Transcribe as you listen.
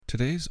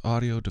Today's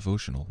audio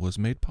devotional was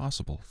made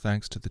possible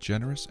thanks to the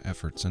generous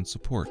efforts and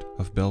support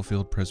of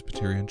Bellefield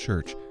Presbyterian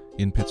Church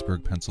in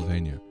Pittsburgh,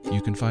 Pennsylvania.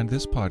 You can find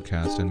this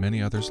podcast and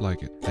many others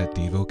like it at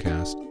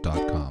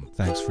devocast.com.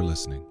 Thanks for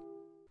listening.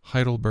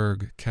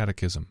 Heidelberg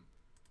Catechism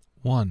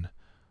 1.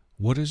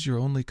 What is your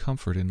only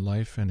comfort in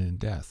life and in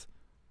death?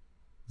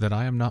 That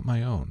I am not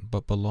my own,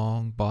 but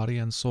belong, body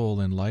and soul,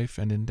 in life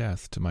and in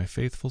death, to my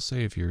faithful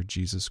Savior,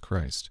 Jesus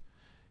Christ.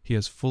 He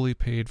has fully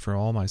paid for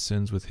all my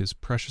sins with his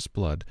precious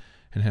blood,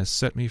 and has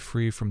set me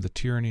free from the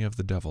tyranny of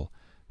the devil.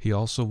 He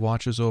also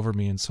watches over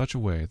me in such a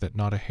way that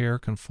not a hair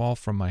can fall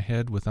from my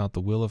head without the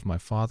will of my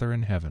Father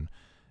in heaven.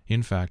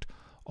 In fact,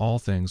 all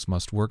things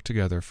must work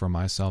together for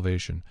my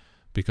salvation,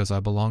 because I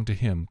belong to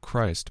him.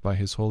 Christ, by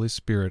his Holy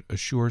Spirit,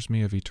 assures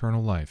me of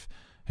eternal life,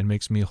 and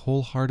makes me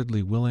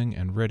wholeheartedly willing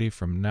and ready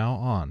from now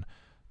on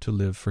to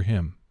live for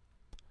him.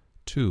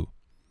 2.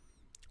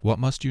 What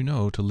must you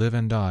know to live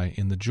and die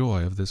in the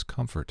joy of this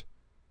comfort?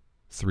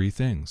 3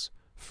 things.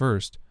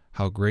 First,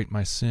 how great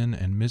my sin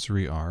and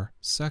misery are.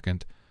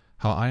 Second,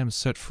 how I am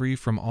set free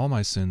from all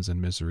my sins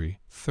and misery.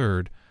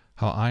 Third,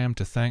 how I am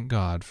to thank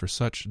God for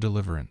such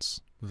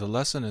deliverance. The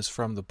lesson is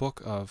from the book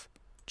of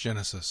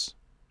Genesis.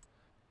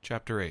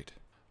 Chapter 8.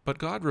 But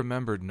God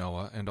remembered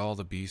Noah and all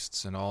the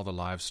beasts and all the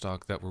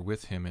livestock that were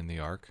with him in the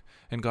ark,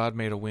 and God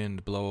made a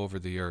wind blow over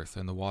the earth,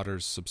 and the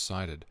waters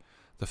subsided.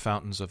 The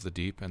fountains of the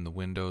deep and the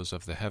windows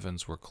of the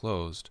heavens were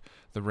closed,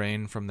 the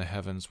rain from the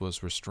heavens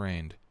was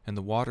restrained, and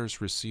the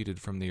waters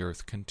receded from the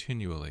earth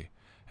continually.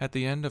 At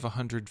the end of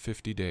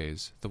 150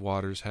 days the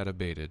waters had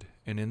abated,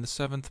 and in the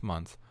 7th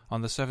month,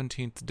 on the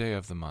 17th day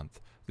of the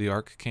month, the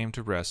ark came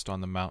to rest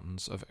on the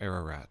mountains of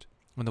Ararat.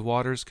 And the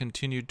waters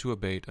continued to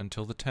abate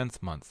until the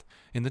 10th month.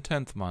 In the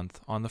 10th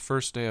month, on the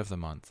 1st day of the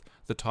month,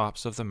 the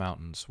tops of the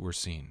mountains were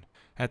seen.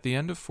 At the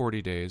end of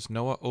 40 days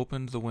Noah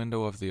opened the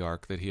window of the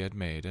ark that he had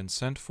made, and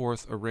sent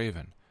forth a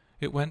raven.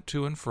 It went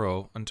to and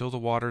fro until the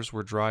waters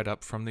were dried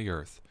up from the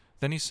earth.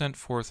 Then he sent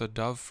forth a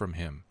dove from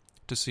him,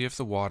 to see if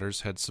the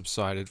waters had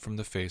subsided from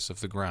the face of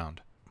the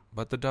ground.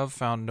 But the dove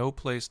found no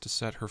place to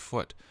set her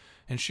foot,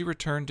 and she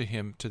returned to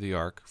him to the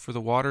ark, for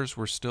the waters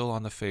were still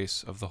on the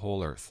face of the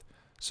whole earth.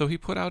 So he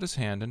put out his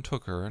hand and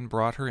took her, and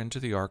brought her into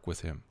the ark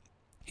with him.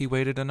 He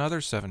waited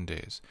another 7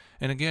 days,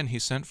 and again he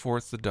sent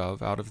forth the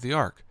dove out of the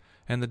ark.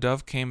 And the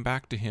dove came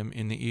back to him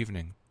in the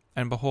evening,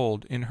 and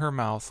behold, in her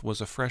mouth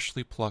was a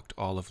freshly plucked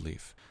olive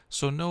leaf.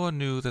 So Noah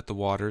knew that the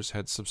waters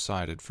had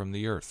subsided from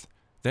the earth.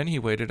 Then he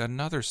waited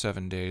another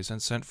 7 days,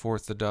 and sent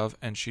forth the dove,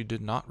 and she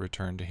did not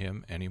return to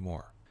him any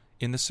more.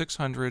 In the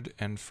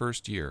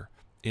 601st year,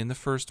 in the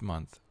 1st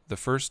month, the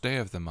 1st day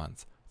of the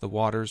month, the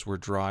waters were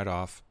dried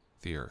off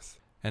the earth.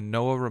 And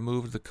Noah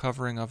removed the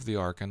covering of the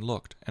ark, and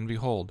looked, and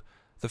behold,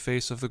 the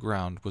face of the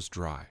ground was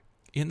dry.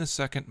 In the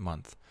 2nd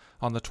month,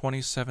 on the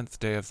 27th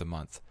day of the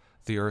month,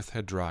 the earth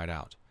had dried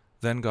out.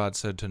 Then God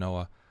said to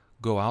Noah,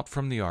 Go out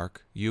from the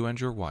ark, you and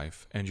your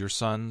wife, and your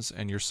sons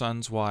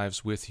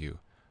wives with you.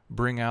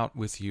 Bring out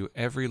with you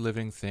every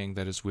living thing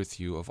that is with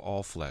you of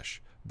all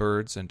flesh,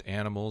 birds and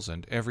animals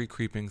and every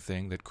creeping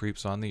thing that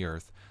creeps on the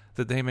earth,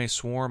 that they may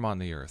swarm on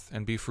the earth,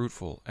 and be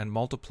fruitful, and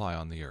multiply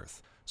on the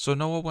earth. So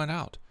Noah went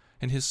out,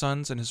 and his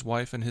sons and his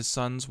wife and his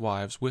sons'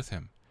 wives with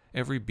him,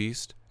 every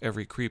beast,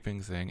 every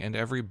creeping thing, and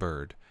every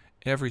bird,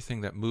 everything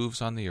that moves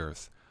on the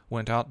earth,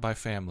 went out by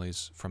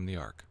families from the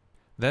ark.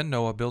 Then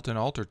Noah built an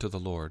altar to the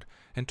Lord,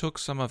 and took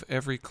some of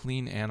every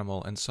clean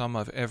animal and some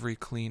of every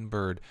clean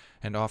bird,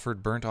 and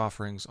offered burnt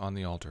offerings on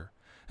the altar.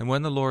 And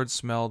when the Lord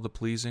smelled the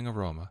pleasing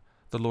aroma,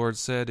 the Lord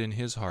said in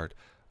his heart,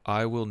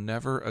 I will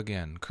never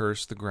again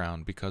curse the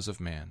ground because of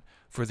man,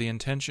 for the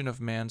intention of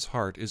man's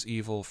heart is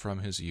evil from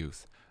his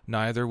youth.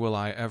 Neither will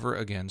I ever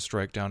again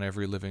strike down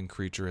every living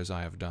creature as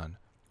I have done.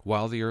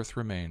 While the earth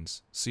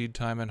remains, seed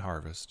time and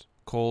harvest,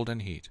 cold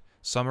and heat,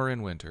 summer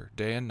and winter,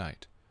 day and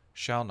night,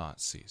 shall not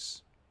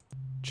cease.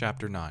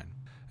 Chapter 9.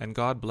 And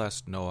God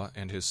blessed Noah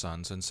and his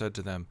sons, and said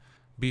to them,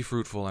 Be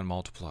fruitful and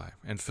multiply,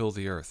 and fill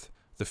the earth.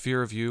 The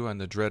fear of you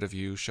and the dread of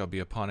you shall be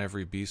upon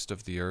every beast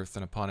of the earth,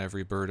 and upon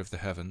every bird of the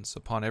heavens,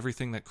 upon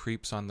everything that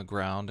creeps on the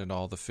ground, and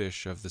all the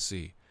fish of the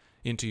sea.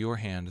 Into your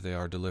hand they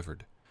are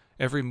delivered.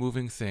 Every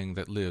moving thing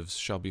that lives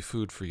shall be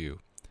food for you.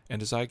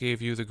 And as I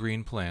gave you the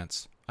green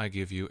plants, I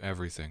give you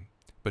everything.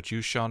 But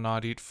you shall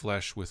not eat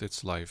flesh with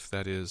its life,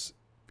 that is,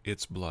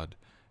 its blood.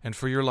 And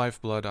for your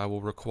lifeblood I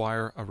will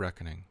require a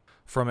reckoning.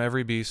 From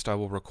every beast I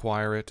will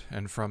require it,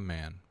 and from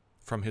man.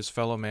 From his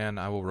fellow man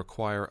I will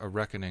require a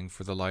reckoning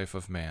for the life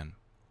of man.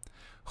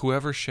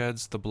 Whoever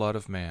sheds the blood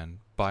of man,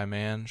 by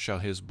man shall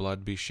his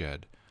blood be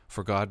shed,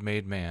 for God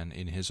made man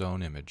in his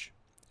own image.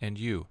 And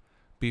you,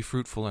 be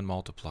fruitful and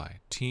multiply,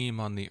 teem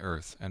on the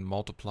earth, and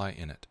multiply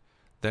in it.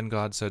 Then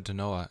God said to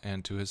Noah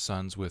and to his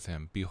sons with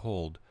him,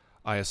 Behold,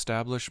 I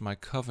establish my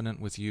covenant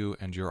with you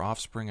and your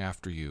offspring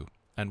after you,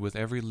 and with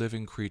every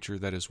living creature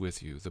that is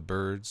with you, the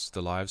birds,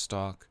 the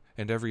livestock,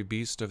 and every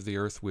beast of the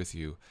earth with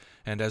you,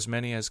 and as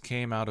many as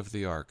came out of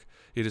the ark.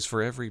 It is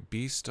for every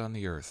beast on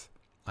the earth.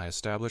 I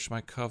establish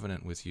my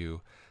covenant with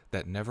you,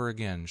 that never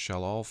again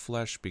shall all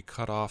flesh be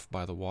cut off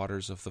by the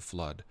waters of the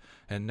flood,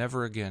 and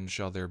never again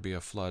shall there be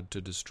a flood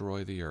to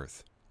destroy the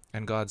earth.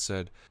 And God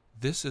said,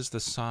 This is the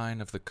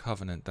sign of the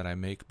covenant that I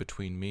make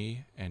between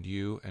me and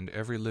you and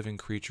every living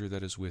creature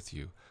that is with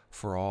you,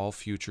 for all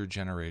future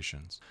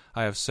generations.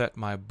 I have set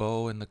my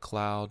bow in the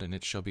cloud, and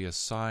it shall be a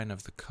sign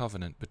of the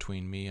covenant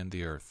between me and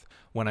the earth.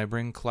 When I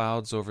bring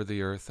clouds over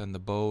the earth, and the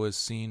bow is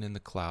seen in the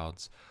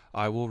clouds,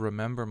 I will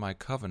remember my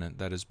covenant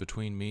that is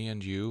between me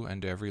and you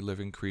and every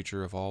living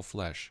creature of all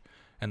flesh,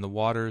 and the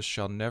waters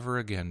shall never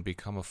again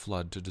become a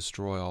flood to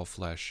destroy all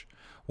flesh.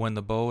 When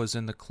the bow is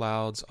in the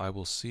clouds, I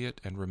will see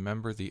it and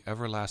remember the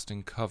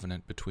everlasting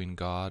covenant between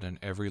God and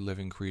every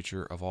living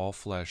creature of all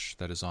flesh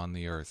that is on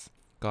the earth.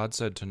 God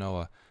said to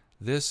Noah,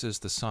 This is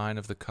the sign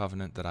of the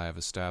covenant that I have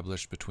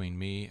established between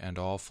me and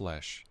all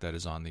flesh that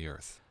is on the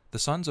earth. The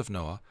sons of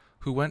Noah,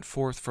 who went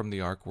forth from the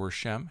ark, were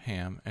Shem,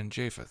 Ham, and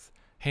Japheth.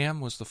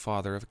 Ham was the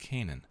father of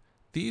Canaan.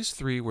 These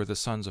three were the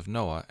sons of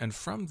Noah, and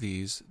from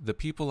these the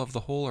people of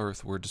the whole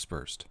earth were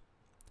dispersed.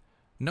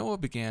 Noah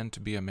began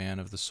to be a man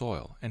of the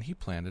soil, and he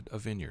planted a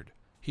vineyard.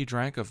 He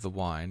drank of the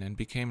wine, and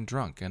became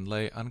drunk, and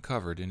lay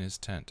uncovered in his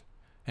tent.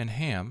 And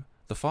Ham,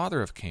 the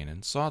father of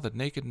Canaan, saw the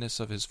nakedness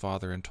of his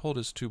father, and told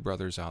his two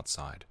brothers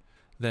outside.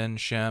 Then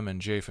Shem and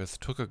Japheth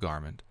took a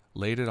garment,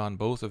 laid it on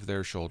both of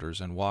their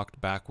shoulders, and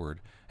walked backward,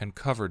 and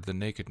covered the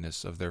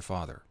nakedness of their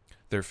father.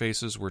 Their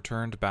faces were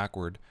turned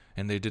backward,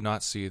 and they did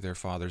not see their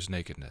father's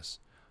nakedness.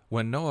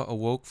 When Noah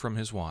awoke from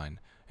his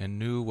wine, and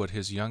knew what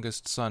his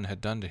youngest son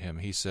had done to him,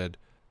 he said,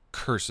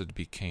 Cursed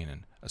be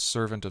Canaan, a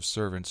servant of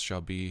servants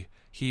shall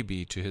he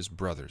be to his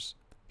brothers.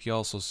 He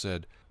also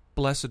said,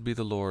 Blessed be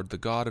the Lord, the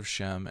God of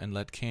Shem, and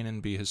let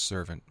Canaan be his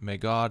servant. May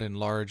God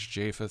enlarge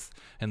Japheth,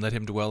 and let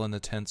him dwell in the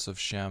tents of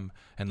Shem,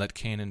 and let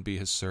Canaan be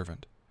his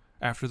servant.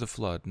 After the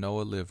flood,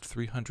 Noah lived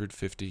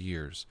 350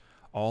 years.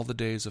 All the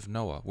days of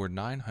Noah were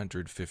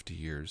 950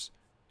 years,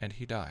 and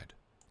he died.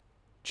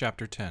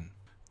 Chapter 10.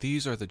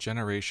 These are the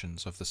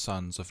generations of the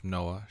sons of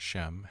Noah,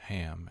 Shem,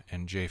 Ham,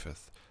 and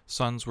Japheth.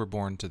 Sons were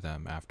born to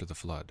them after the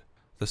flood.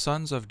 The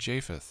sons of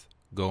Japheth,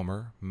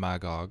 Gomer,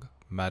 Magog,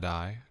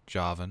 Madai,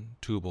 Javan,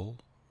 Tubal,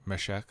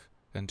 Meshech,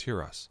 and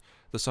Tiras.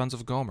 The sons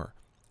of Gomer,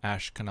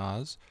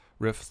 Ashkenaz,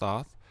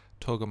 Riphthah,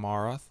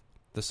 Togarmah.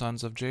 The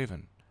sons of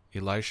Javan,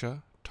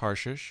 Elisha,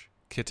 Tarshish,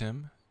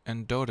 Kittim,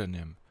 and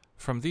Dodanim.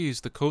 From these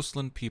the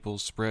coastland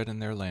peoples spread in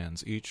their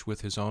lands, each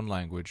with his own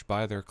language,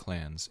 by their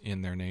clans,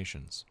 in their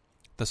nations.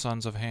 The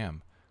sons of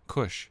Ham,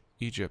 Cush,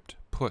 Egypt,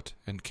 Put,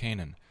 and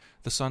Canaan.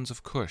 The sons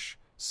of Cush,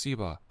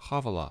 Seba,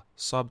 Havilah,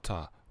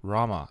 Sabta,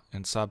 Ramah,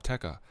 and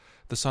Sabteka.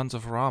 The sons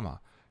of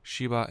Ramah,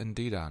 Sheba and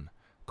Dedan.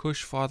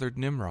 Cush fathered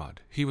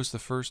Nimrod. He was the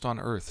first on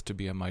earth to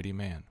be a mighty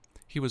man.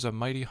 He was a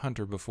mighty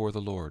hunter before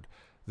the Lord.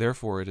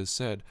 Therefore it is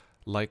said,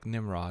 Like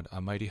Nimrod,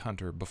 a mighty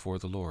hunter before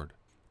the Lord.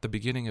 The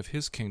beginning of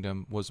his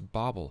kingdom was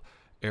Babel,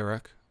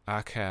 Erech,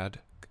 Akkad,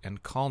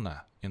 and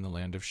Calneh in the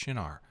land of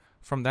Shinar.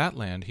 From that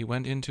land he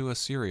went into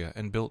Assyria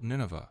and built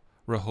Nineveh,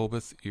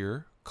 Rehoboth,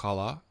 Ir,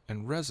 Calah,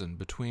 and Rezin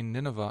between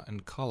Nineveh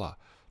and Calah,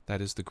 that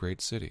is the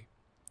great city.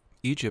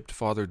 Egypt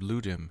fathered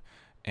Ludim,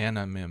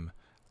 Anamim,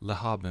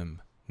 Lehabim,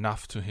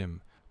 Naphtuhim,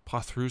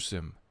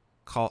 Pathrusim,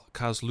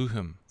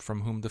 Casluhim,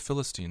 from whom the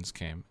Philistines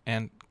came,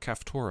 and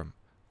Caphtorim.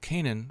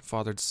 Canaan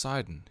fathered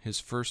Sidon, his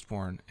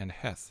firstborn, and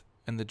Heth,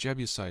 and the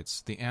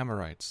Jebusites, the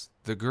Amorites,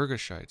 the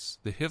Girgashites,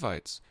 the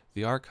Hivites,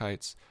 the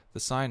Archites, the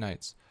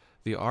Sinites,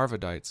 the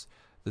Arvadites,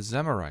 the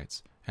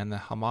Zemarites, and the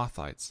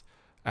Hamathites.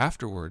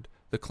 Afterward,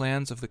 the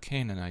clans of the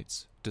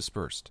Canaanites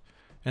dispersed.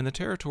 And the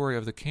territory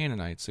of the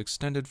Canaanites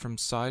extended from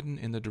Sidon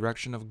in the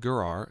direction of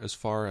Gerar as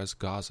far as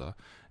Gaza,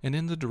 and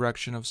in the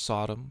direction of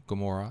Sodom,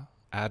 Gomorrah,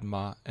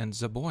 Admah, and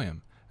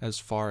Zeboim as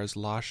far as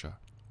Lasha.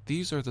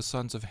 These are the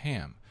sons of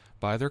Ham,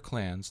 by their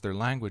clans, their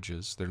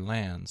languages, their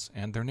lands,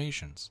 and their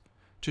nations.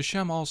 To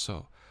Shem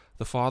also,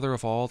 the father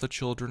of all the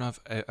children of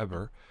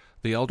Eber,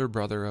 the elder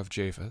brother of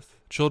Japheth,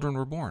 children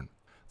were born.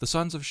 The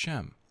sons of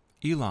Shem,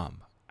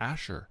 Elam,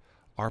 Asher,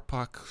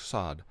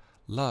 Arpachshad,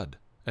 Lud,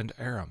 and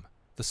Aram.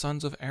 The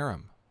sons of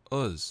Aram,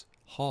 Uz,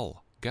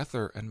 Hul,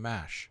 Gether, and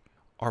Mash.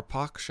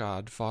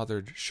 Arpachshad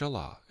fathered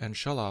Shelah, and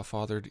Shelah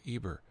fathered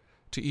Eber.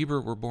 To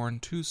Eber were born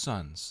two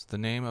sons. The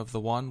name of the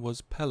one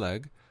was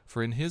Peleg,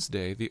 for in his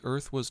day the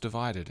earth was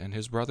divided, and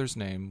his brother's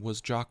name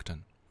was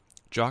Joktan.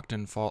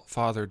 Joktan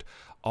fathered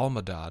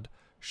Almadad,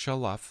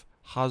 Sheleph,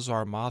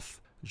 Hazarmath,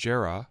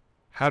 Jerah,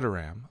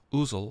 Hadaram,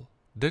 Uzal,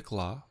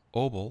 Diklah,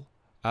 Obal,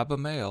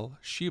 Abimael,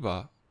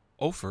 Sheba,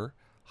 Ophir,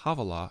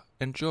 Havilah,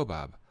 and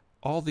Jobab.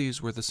 All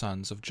these were the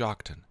sons of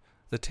Joktan.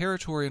 The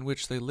territory in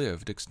which they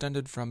lived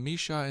extended from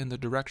Mesha in the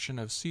direction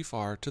of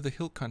Sephar to the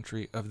hill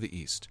country of the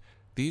east.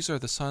 These are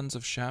the sons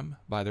of Shem,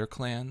 by their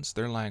clans,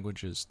 their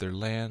languages, their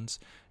lands,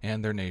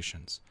 and their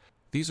nations.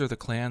 These are the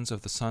clans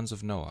of the sons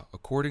of Noah,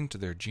 according to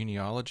their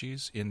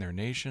genealogies, in their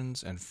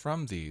nations, and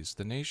from these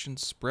the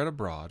nations spread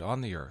abroad on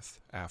the earth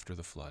after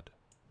the flood.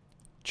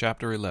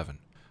 Chapter 11.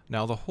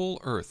 Now the whole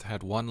earth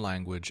had one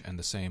language and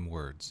the same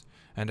words.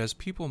 And as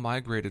people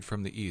migrated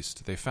from the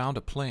east, they found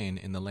a plain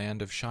in the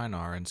land of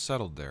Shinar and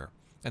settled there.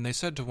 And they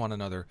said to one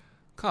another,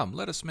 "Come,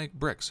 let us make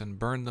bricks and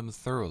burn them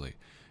thoroughly."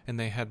 And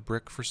they had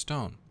brick for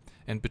stone,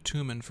 and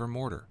bitumen for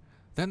mortar.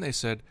 Then they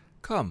said,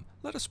 "Come,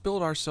 let us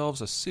build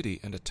ourselves a city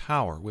and a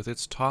tower with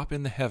its top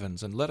in the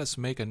heavens, and let us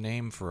make a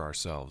name for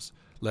ourselves,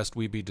 lest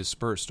we be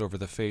dispersed over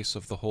the face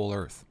of the whole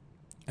earth."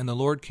 And the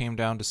Lord came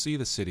down to see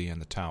the city and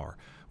the tower,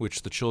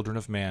 which the children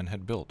of man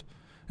had built.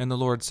 And the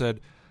Lord said,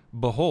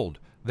 "Behold,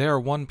 they are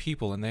one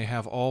people, and they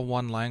have all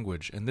one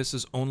language, and this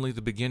is only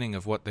the beginning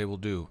of what they will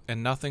do,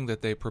 and nothing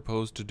that they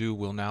propose to do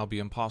will now be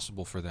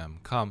impossible for them.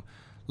 Come,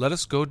 let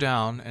us go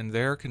down, and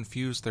there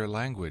confuse their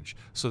language,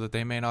 so that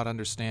they may not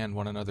understand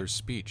one another's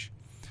speech."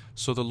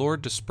 So the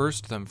Lord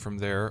dispersed them from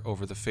there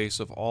over the face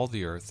of all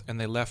the earth, and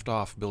they left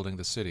off building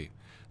the city.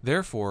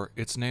 Therefore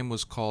its name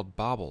was called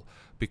Babel,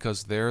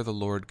 because there the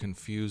Lord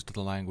confused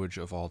the language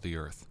of all the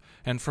earth.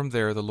 And from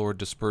there the Lord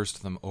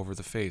dispersed them over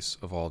the face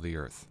of all the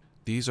earth.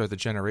 These are the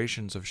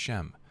generations of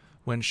Shem.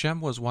 When Shem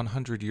was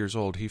 100 years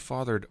old, he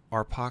fathered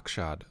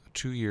Arpachshad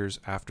 2 years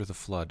after the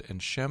flood,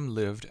 and Shem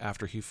lived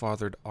after he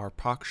fathered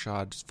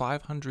Arpachshad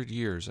 500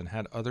 years, and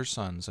had other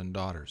sons and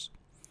daughters.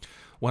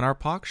 When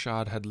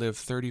Arpachshad had lived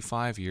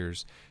 35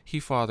 years, he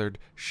fathered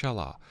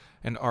Shelah,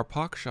 and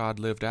Arpachshad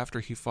lived after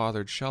he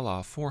fathered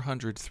Shelah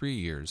 403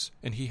 years,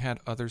 and he had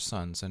other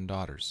sons and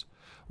daughters.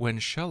 When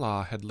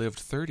Shelah had lived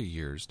 30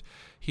 years,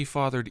 he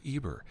fathered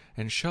Eber,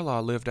 and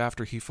Shelah lived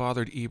after he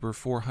fathered Eber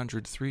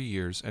 403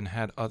 years, and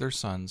had other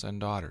sons and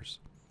daughters.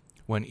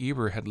 When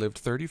Eber had lived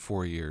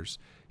 34 years,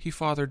 he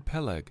fathered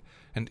Peleg,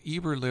 and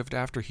Eber lived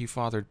after he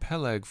fathered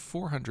Peleg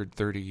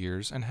 430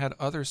 years, and had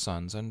other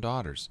sons and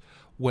daughters.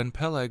 When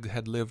Peleg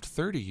had lived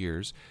 30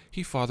 years,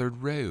 he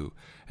fathered Reu,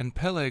 and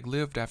Peleg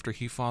lived after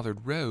he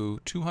fathered Reu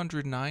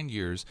 209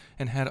 years,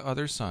 and had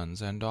other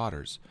sons and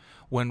daughters.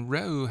 When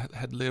Reu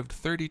had lived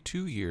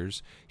 32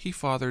 years, he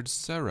fathered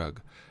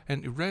Serug,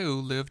 and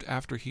Reu lived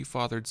after he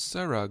fathered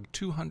Serug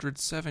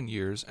 207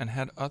 years, and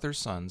had other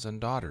sons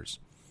and daughters.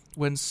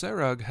 When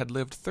Serug had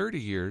lived 30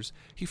 years,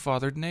 he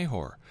fathered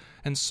Nahor,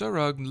 and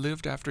Serug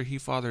lived after he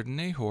fathered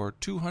Nahor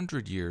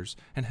 200 years,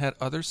 and had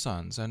other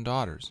sons and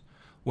daughters.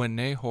 When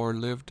Nahor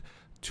lived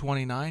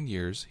 29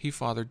 years, he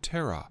fathered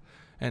Terah,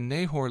 and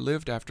Nahor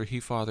lived after he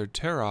fathered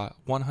Terah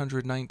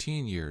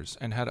 119 years,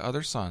 and had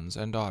other sons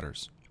and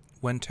daughters.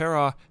 When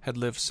Terah had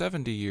lived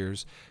 70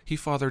 years, he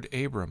fathered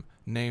Abram,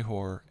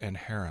 Nahor, and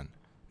Haran.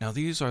 Now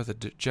these are the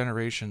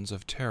generations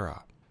of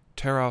Terah.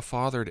 Terah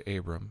fathered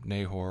Abram,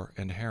 Nahor,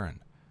 and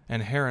Haran.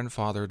 And Haran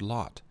fathered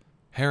Lot.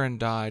 Haran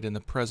died in the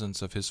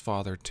presence of his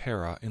father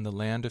Terah in the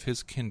land of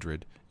his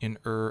kindred, in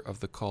Ur of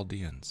the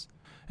Chaldeans.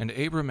 And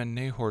Abram and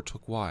Nahor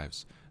took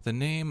wives. The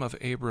name of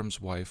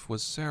Abram's wife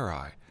was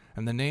Sarai,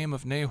 and the name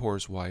of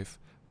Nahor's wife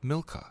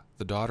Milcah,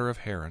 the daughter of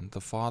Haran, the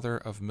father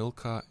of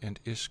Milcah and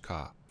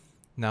Ishkah.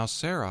 Now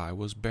Sarai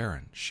was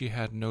barren, she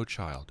had no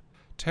child.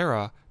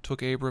 Terah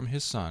took Abram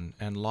his son,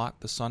 and Lot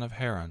the son of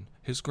Haran,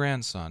 his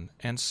grandson,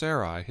 and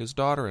Sarai his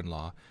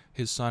daughter-in-law,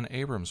 his son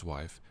Abram's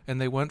wife, and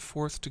they went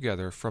forth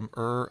together from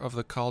Ur of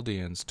the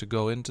Chaldeans to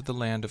go into the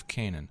land of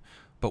Canaan.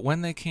 But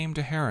when they came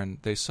to Haran,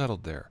 they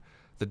settled there.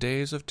 The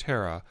days of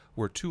Terah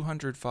were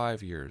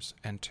 205 years,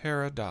 and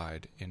Terah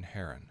died in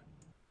Haran.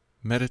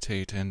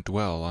 Meditate and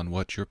dwell on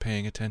what you're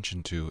paying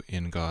attention to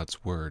in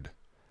God's Word.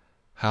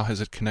 How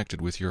has it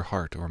connected with your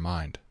heart or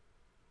mind?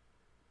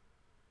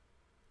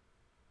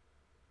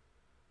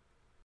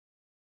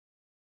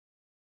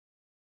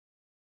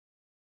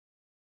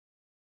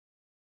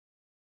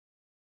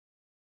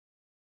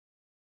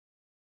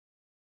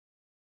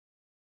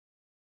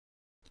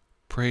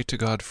 Pray to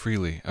God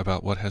freely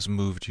about what has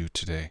moved you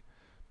today.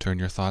 Turn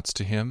your thoughts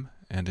to Him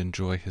and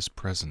enjoy His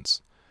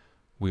presence.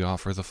 We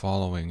offer the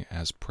following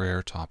as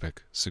prayer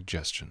topic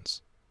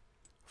suggestions.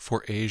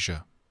 For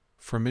Asia,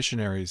 for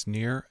missionaries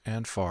near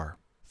and far.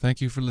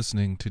 Thank you for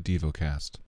listening to DevoCast.